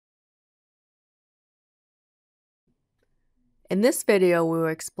In this video, we will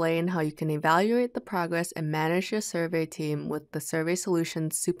explain how you can evaluate the progress and manage your survey team with the Survey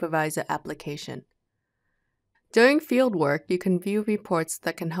Solutions Supervisor application. During fieldwork, you can view reports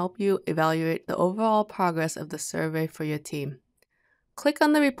that can help you evaluate the overall progress of the survey for your team. Click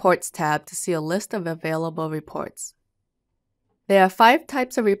on the Reports tab to see a list of available reports. There are 5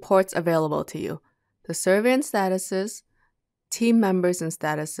 types of reports available to you: the survey and statuses, team members and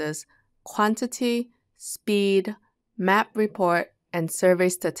statuses, quantity, speed, map report, and survey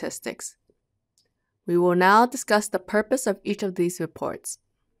statistics. We will now discuss the purpose of each of these reports.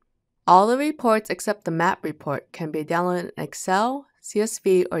 All the reports except the map report can be downloaded in Excel,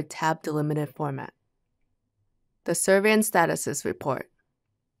 CSV, or tab delimited format. The Survey and Statuses Report.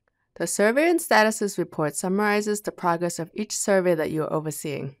 The Survey and Statuses Report summarizes the progress of each survey that you are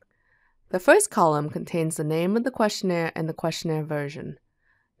overseeing. The first column contains the name of the questionnaire and the questionnaire version.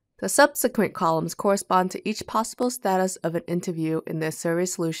 The subsequent columns correspond to each possible status of an interview in the Survey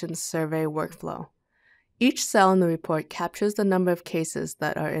Solutions survey workflow. Each cell in the report captures the number of cases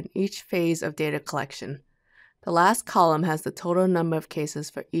that are in each phase of data collection. The last column has the total number of cases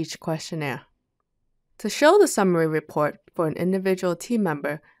for each questionnaire. To show the summary report for an individual team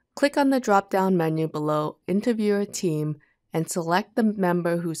member, click on the drop-down menu below Interviewer Team and select the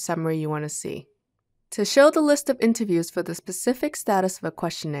member whose summary you want to see. To show the list of interviews for the specific status of a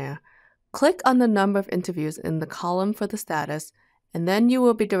questionnaire, click on the number of interviews in the column for the status, and then you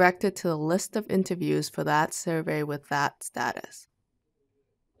will be directed to the list of interviews for that survey with that status.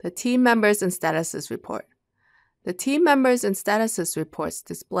 The Team Members and Statuses Report. The Team Members and Statuses Reports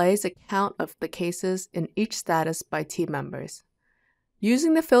displays a count of the cases in each status by team members.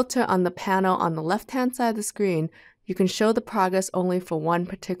 Using the filter on the panel on the left-hand side of the screen, you can show the progress only for one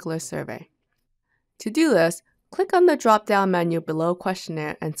particular survey. To do this, click on the drop-down menu below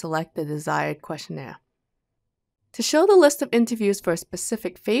Questionnaire and select the desired questionnaire. To show the list of interviews for a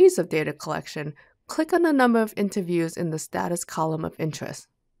specific phase of data collection, click on the number of interviews in the status column of interest.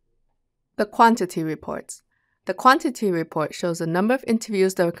 The Quantity Reports. The Quantity Report shows the number of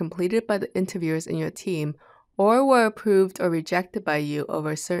interviews that were completed by the interviewers in your team or were approved or rejected by you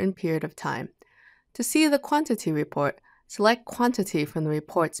over a certain period of time. To see the Quantity Report, select Quantity from the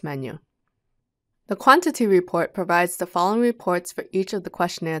Reports menu. The Quantity Report provides the following reports for each of the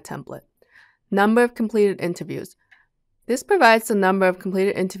questionnaire template. Number of completed interviews. This provides the number of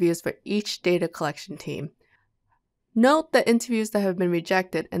completed interviews for each data collection team. Note that interviews that have been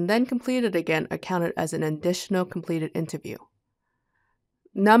rejected and then completed again are counted as an additional completed interview.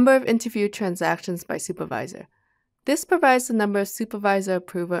 Number of interview transactions by supervisor. This provides the number of supervisor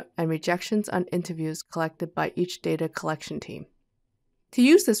approval and rejections on interviews collected by each data collection team. To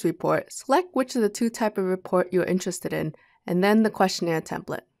use this report, select which of the 2 types of report you are interested in, and then the questionnaire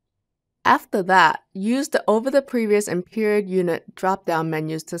template. After that, use the Over the Previous and Period Unit drop-down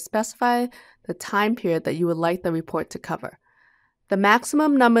menus to specify the time period that you would like the report to cover. The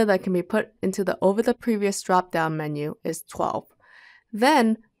maximum number that can be put into the Over the Previous drop-down menu is 12.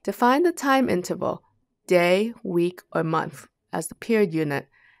 Then, define the time interval, day, week, or month, as the period unit,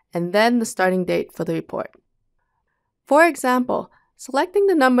 and then the starting date for the report. For example, selecting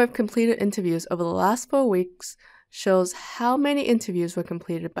the number of completed interviews over the last 4 weeks shows how many interviews were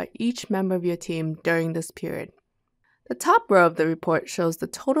completed by each member of your team during this period. The top row of the report shows the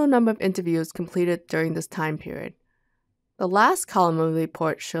total number of interviews completed during this time period. The last column of the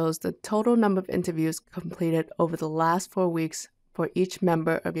report shows the total number of interviews completed over the last 4 weeks for each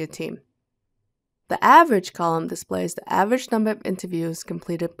member of your team. The average column displays the average number of interviews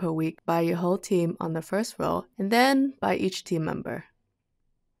completed per week by your whole team on the first row and then by each team member.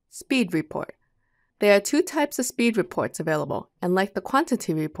 Speed Report. There are 2 types of speed reports available, and like the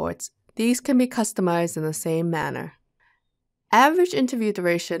quantity reports, these can be customized in the same manner. Average interview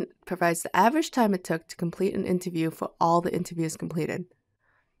duration provides the average time it took to complete an interview for all the interviews completed.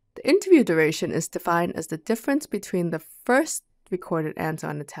 The interview duration is defined as the difference between the first recorded answer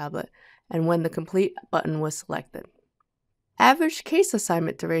on the tablet and when the complete button was selected. Average case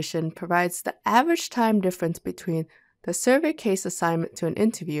assignment duration provides the average time difference between the survey case assignment to an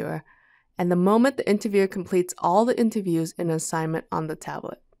interviewer and the moment the interviewer completes all the interviews in an assignment on the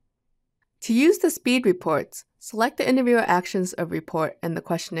tablet. To use the speed reports, select the interviewer actions of report in the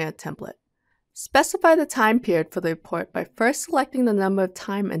questionnaire template. Specify the time period for the report by first selecting the number of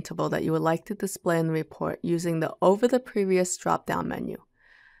time interval that you would like to display in the report using the Over the Previous drop-down menu.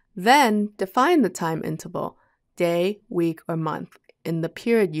 Then, define the time interval, day, week, or month, in the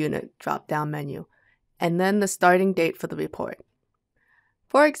Period Unit drop-down menu, and then the starting date for the report.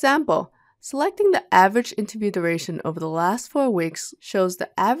 For example, Selecting the average interview duration over the last 4 weeks shows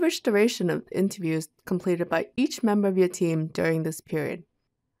the average duration of interviews completed by each member of your team during this period.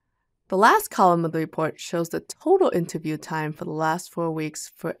 The last column of the report shows the total interview time for the last 4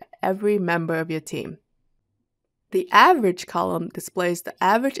 weeks for every member of your team. The average column displays the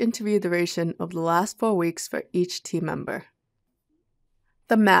average interview duration of the last 4 weeks for each team member.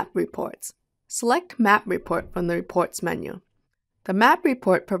 The map reports. Select Map Report from the Reports menu. The map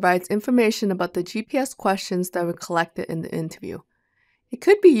report provides information about the GPS questions that were collected in the interview. It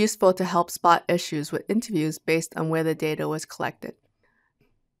could be useful to help spot issues with interviews based on where the data was collected.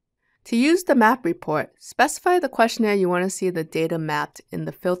 To use the map report, specify the questionnaire you want to see the data mapped in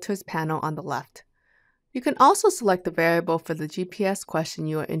the Filters panel on the left. You can also select the variable for the GPS question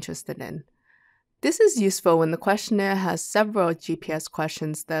you are interested in. This is useful when the questionnaire has several GPS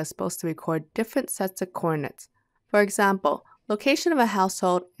questions that are supposed to record different sets of coordinates. For example, location of a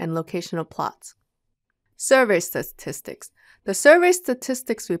household and location of plots. Survey statistics. The Survey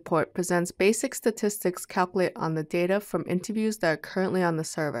Statistics report presents basic statistics calculated on the data from interviews that are currently on the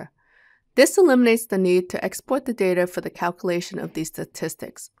server. This eliminates the need to export the data for the calculation of these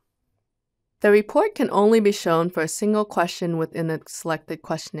statistics. The report can only be shown for a single question within a selected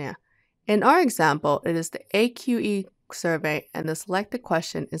questionnaire. In our example, it is the AQE survey, and the selected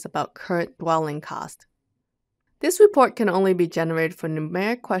question is about current dwelling cost. This report can only be generated for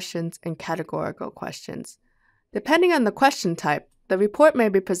numeric questions and categorical questions. Depending on the question type, the report may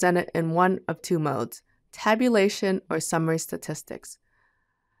be presented in one of 2 modes, tabulation or summary statistics.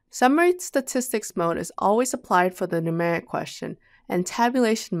 Summary statistics mode is always applied for the numeric question, and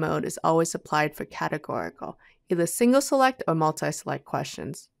tabulation mode is always applied for categorical, either single select or multi-select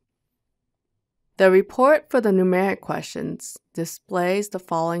questions. The report for the numeric questions displays the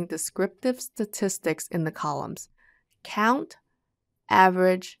following descriptive statistics in the columns: count,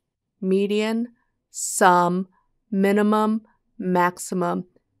 average, median, sum, minimum, maximum,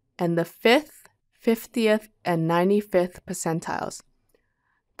 and the 5th, 50th, and 95th percentiles.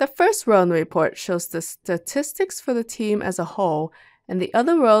 The first row in the report shows the statistics for the team as a whole, and the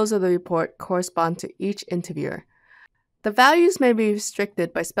other rows of the report correspond to each interviewer. The values may be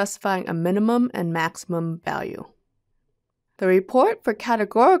restricted by specifying a minimum and maximum value. The report for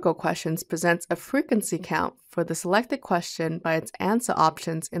categorical questions presents a frequency count for the selected question by its answer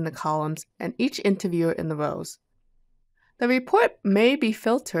options in the columns and each interviewer in the rows. The report may be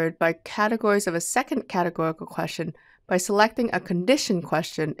filtered by categories of a second categorical question by selecting a condition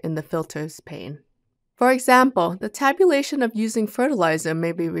question in the Filters pane. For example, the tabulation of using fertilizer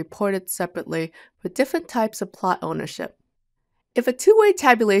may be reported separately for different types of plot ownership. If a 2-way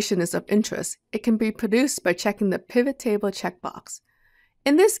tabulation is of interest, it can be produced by checking the pivot table checkbox.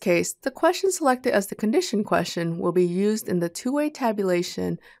 In this case, the question selected as the condition question will be used in the 2-way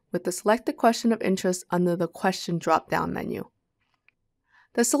tabulation with the selected question of interest under the question drop-down menu.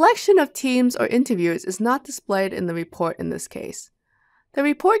 The selection of teams or interviewers is not displayed in the report in this case. The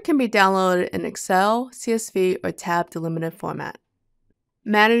report can be downloaded in Excel, CSV, or tab delimited format.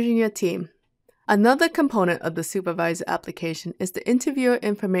 Managing your team. Another component of the Supervisor application is the Interviewer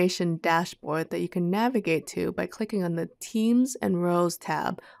Information Dashboard that you can navigate to by clicking on the Teams and Rows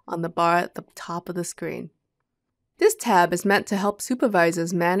tab on the bar at the top of the screen. This tab is meant to help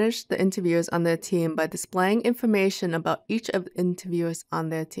supervisors manage the interviewers on their team by displaying information about each of the interviewers on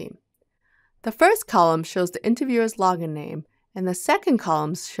their team. The first column shows the interviewer's login name, and the second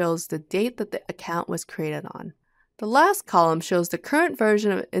column shows the date that the account was created on. The last column shows the current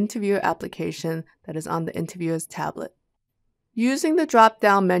version of the interviewer application that is on the interviewer's tablet. Using the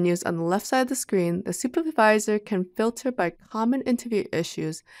drop-down menus on the left side of the screen, the supervisor can filter by common interview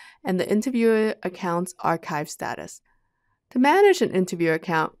issues and the interviewer account's archive status. To manage an interviewer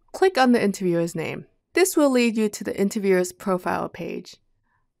account, click on the interviewer's name. This will lead you to the interviewer's profile page.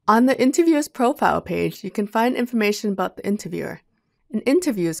 On the interviewer's profile page, you can find information about the interviewer, an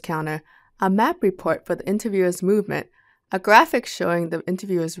interviews counter, a map report for the interviewer's movement, a graphic showing the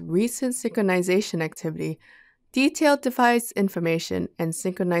interviewer's recent synchronization activity, detailed device information, and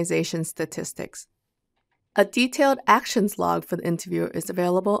synchronization statistics. A detailed actions log for the interviewer is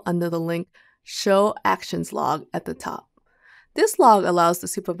available under the link Show Actions Log at the top. This log allows the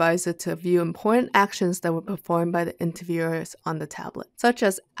supervisor to view important actions that were performed by the interviewers on the tablet, such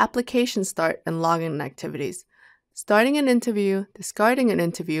as application start and login activities, starting an interview, discarding an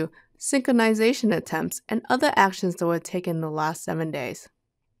interview, synchronization attempts, and other actions that were taken in the last 7 days.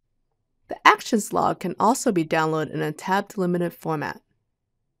 The Actions log can also be downloaded in a tab delimited format.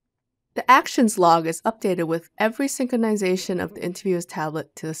 The Actions log is updated with every synchronization of the interviewer's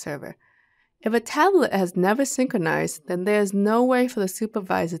tablet to the server. If a tablet has never synchronized, then there is no way for the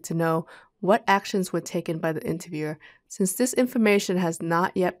supervisor to know what actions were taken by the interviewer, since this information has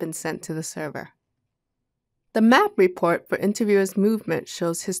not yet been sent to the server. The map report for interviewer's movement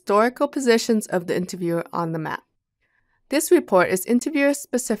shows historical positions of the interviewer on the map. This report is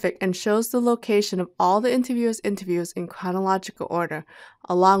interviewer-specific and shows the location of all the interviewer's interviews in chronological order,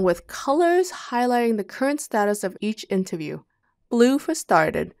 along with colors highlighting the current status of each interview: blue for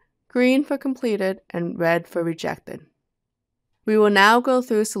started, green for completed, and red for rejected. We will now go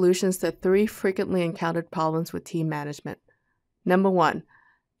through solutions to 3 frequently encountered problems with team management. Number 1.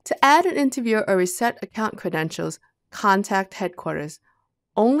 To add an interviewer or reset account credentials, contact headquarters.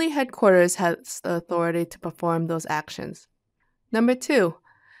 Only headquarters has the authority to perform those actions. Number 2.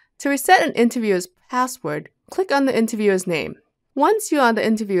 To reset an interviewer's password, click on the interviewer's name. Once you're on the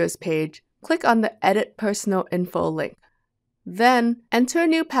interviewer's page, click on the Edit Personal Info link. Then, enter a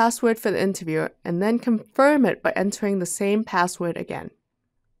new password for the interviewer and then confirm it by entering the same password again.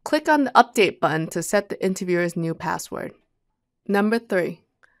 Click on the Update button to set the interviewer's new password. Number 3.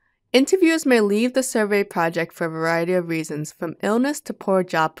 Interviewers may leave the survey project for a variety of reasons, from illness to poor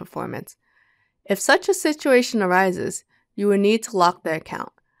job performance. If such a situation arises, you will need to lock the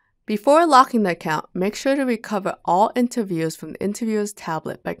account. Before locking the account, make sure to recover all interviews from the interviewer's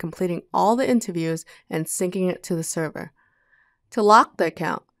tablet by completing all the interviews and syncing it to the server. To lock the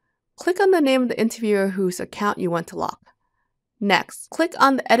account, click on the name of the interviewer whose account you want to lock. Next, click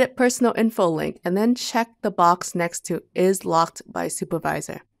on the Edit Personal Info link and then check the box next to Is Locked by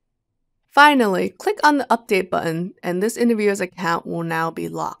Supervisor. Finally, click on the Update button and this interviewer's account will now be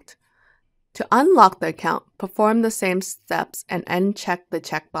locked. To unlock the account, perform the same steps and uncheck the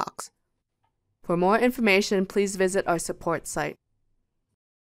checkbox. For more information, please visit our support site.